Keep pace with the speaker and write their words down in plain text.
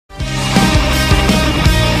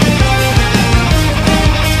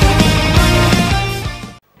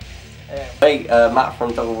Hey, Matt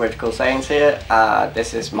from Britical Saiyans here.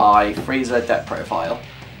 This is my Frieza deck profile.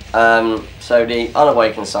 So the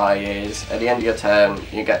unawakened side is, at the end of your turn,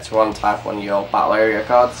 you get to untap one of your battle area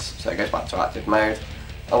cards, so it goes back to active mode.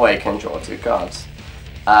 Awaken, draw 2 cards.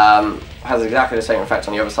 Has exactly the same effect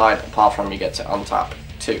on the other side, apart from you get to untap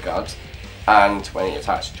 2 cards, and when he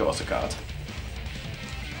attacks, draws a card.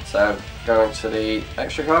 So, going to the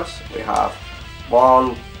extra cards, we have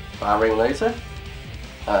 1 Battering Laser,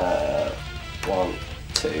 1,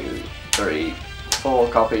 2, 3, 4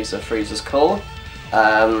 copies of Frieza's Call.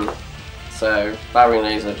 So Battering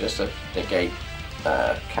Laser just to negate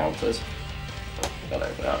counters. Got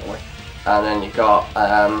over that out of the way. And then you've got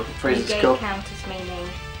Frieza's Call. Counters meaning?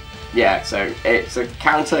 Yeah, so it's a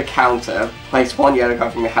counter. Place 1 yellow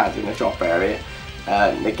card from your hand in the drop area.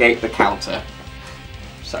 Negate the counter.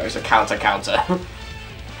 So it's a counter.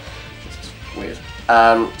 It's weird.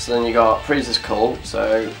 So then you got Frieza's Call.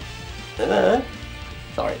 So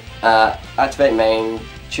activate main.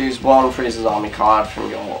 Choose 1 Frieza's Army card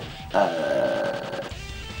from your.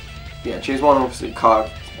 Choose 1 obviously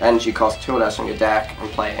card. Energy cost 2 or less from your deck and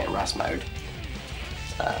play it in rest mode.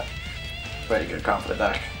 Really good card for the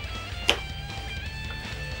deck.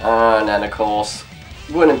 And then of course,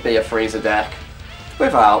 wouldn't be a Frieza deck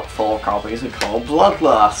without 4 copies of Cold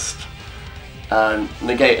Bloodlust.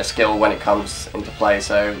 Negate a skill when it comes into play,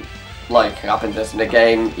 so like happened just in the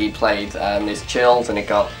game, he played his chills and he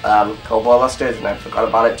got Cold Bloodlusted and then forgot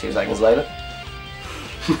about it 2 seconds later.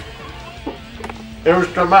 It was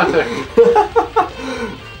dramatic.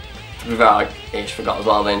 I each forgot as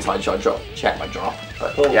well the inside shot drop, check my drop,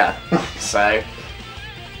 but yeah, so,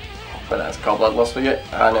 but that's Cold Bloodlust for you.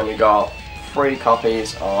 And then we got 3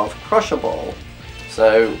 copies of Crusher Ball.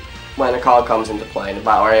 So when a card comes into play in the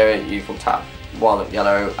battle area, you can tap 1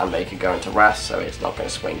 yellow and make it go into rest, so it's not going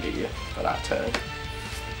to swing at you for that turn.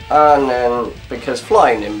 And then, because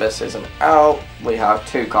Flying Nimbus isn't out, we have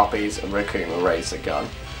 2 copies of Rikuma Razor Gun.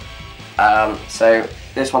 So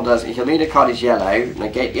this one does, if your leader card is yellow,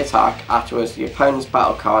 negate the attack. Afterwards, the opponent's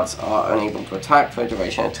battle cards are unable to attack for the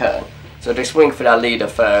duration of turn. So they swing for that leader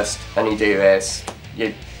first, and you do this,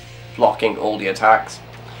 you're blocking all the attacks.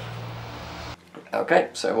 Okay,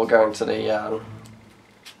 so we'll go into the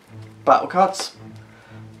battle cards.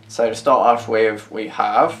 So to start off with, we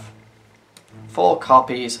have 4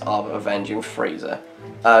 copies of Avenging Frieza.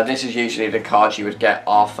 This is usually the cards you would get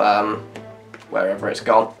off wherever it's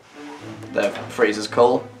gone. The Frieza's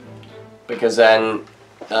Call, because then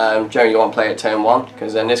generally you want to play it turn 1,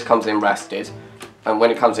 because then this comes in rested, and when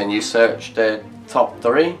it comes in you search the top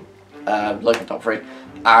 3, look at top 3,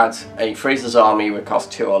 add a Frieza's Army with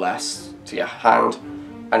cost 2 or less to your hand,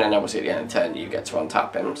 and then obviously at the end of the turn you get to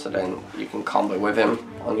untap him, so then you can combo with him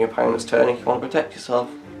on your opponent's turn if you want to protect yourself.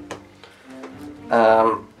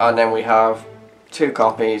 And then we have 2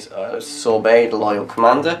 copies of Sorbet, the Loyal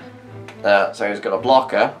Commander. So he's got a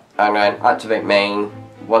blocker, and then activate main.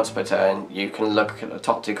 Once per turn, you can look at the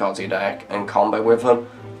top 2 cards of your deck and combo with them.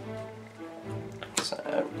 So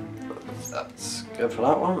that's good for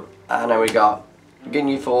that one. And then we got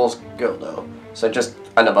Ginyu Force Guldo. So just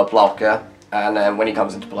another blocker, and then when he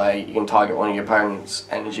comes into play, you can target one of your opponent's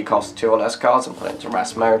energy cost 2 or less cards and put it into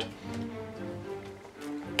rest mode.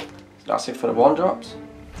 So that's it for the 1-drops.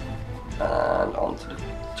 And on to the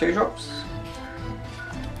 2-drops.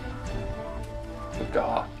 We've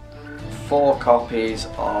got 4 copies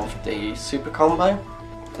of the Super Combo,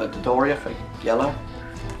 the Dodoria for yellow.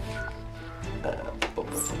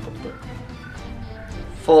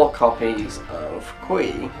 4 copies of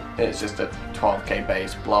Kui. It's just a 12k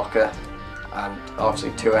base blocker, and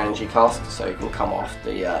obviously 2 energy costs, so you can come off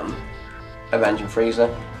the Avenging Frieza.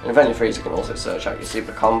 And Avenging Frieza can also search out your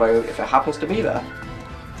Super Combo if it happens to be there.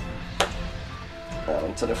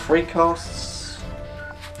 To the 3 costs.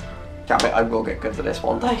 Damn it, I will get good for this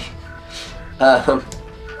one day.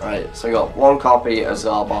 Right, so we got 1 copy of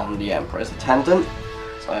Zarbon, the Emperor's Attendant.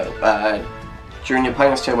 So during your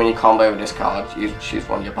opponent's turn, when you combo with this card, you choose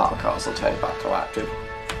 1 of your battle cards and turn it back to active.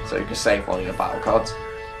 So you can save 1 of your battle cards.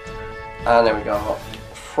 And then we got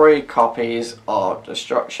 3 copies of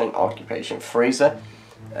Destruction Occupation Frieza.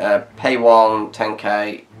 Pay 1,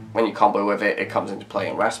 10k. When you combo with it, it comes into play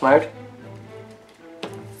in rest mode.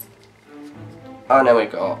 And then we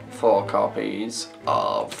got 4 copies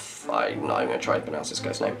of, I'm not even going to try to pronounce this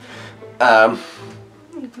guy's name.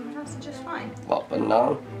 You can pronounce it just fine. What,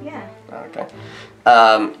 Banan? Yeah. Okay.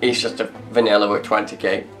 He's just a vanilla with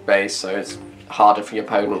 20k base, so it's harder for your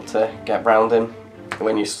opponent to get round him.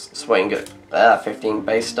 When you swing at 15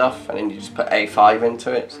 base stuff, and then you just put A5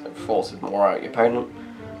 into it, so it forces more out your opponent.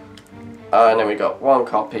 And then we got 1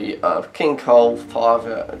 copy of King Cole,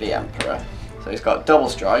 Father of the Emperor. So he's got double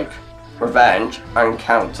strike, revenge, and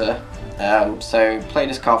counter. So play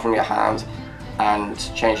this card from your hand and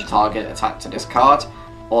change the target attack to this card.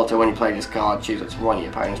 Also, when you play this card, choose it to one of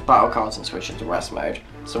your opponent's battle cards and switch it to rest mode.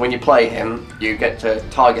 So when you play him, you get to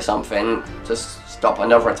target something to stop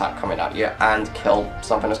another attack coming at you and kill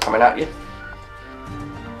something that's coming at you.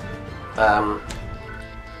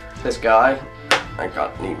 This guy, I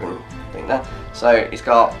can't even think there. So he's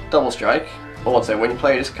got double strike. Also, when you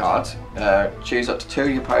play this card, choose up to 2 of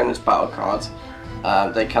your opponent's battle cards.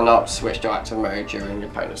 They cannot switch to active mode during your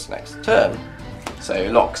opponent's next turn. So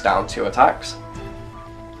it locks down 2 attacks.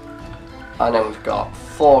 And then we've got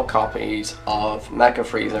 4 copies of Mega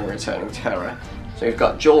Frieza Returning Terror. So you've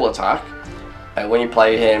got dual attack. When you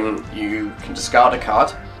play him, you can discard a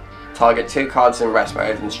card, target 2 cards in rest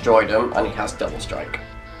mode and destroy them, and he has double strike.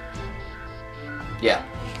 Yeah.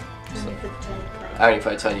 Only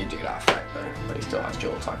for the turn you do that effect though, but he still has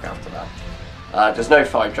dual attack after that. There's no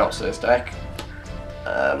 5 drops to this deck.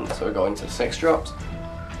 So we're going to 6 drops.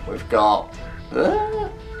 We've got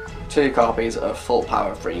 2 copies of Full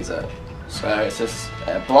Power Frieza. So it's this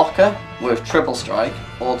blocker with triple strike.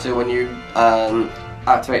 Also, when you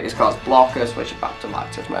activate this card's blocker, switch it back to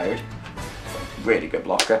active mode. Really good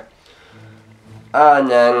blocker. And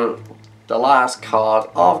then the last card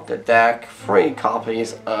of the deck, 3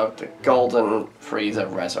 copies of the Golden Frieza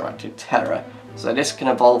Resurrected Terror. So this can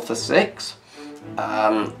evolve for 6,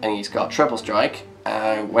 and he's got triple strike.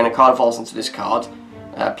 When a card evolves into this card,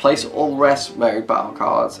 place all rest mode battle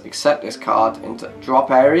cards except this card into drop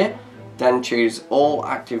area. Then choose all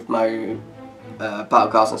active mode battle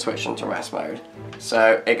cards and switch them to rest mode.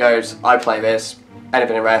 So it goes, I play this,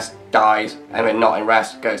 anything in rest dies, anything not in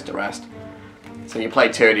rest goes to rest. So you play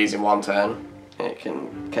 2 of these in 1 turn, and it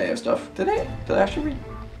can KO stuff. Did it? Did I actually read?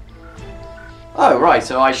 Oh right,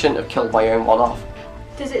 so I shouldn't have killed my own one off.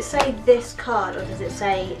 Does it say this card or does it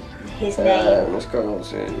say his name? Let's go on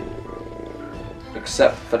to,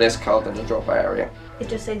 except for this card in the drop area. It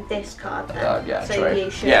just said this card then. Yeah, so true. You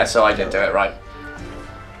should Yeah, so I did do it right.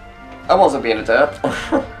 I wasn't being a derp.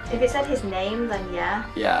 If it said his name, then yeah.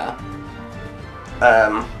 Yeah.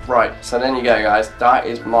 Right, so there you go guys. That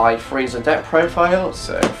is my Frieza deck profile.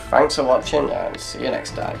 So thanks for watching and see you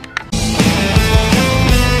next time.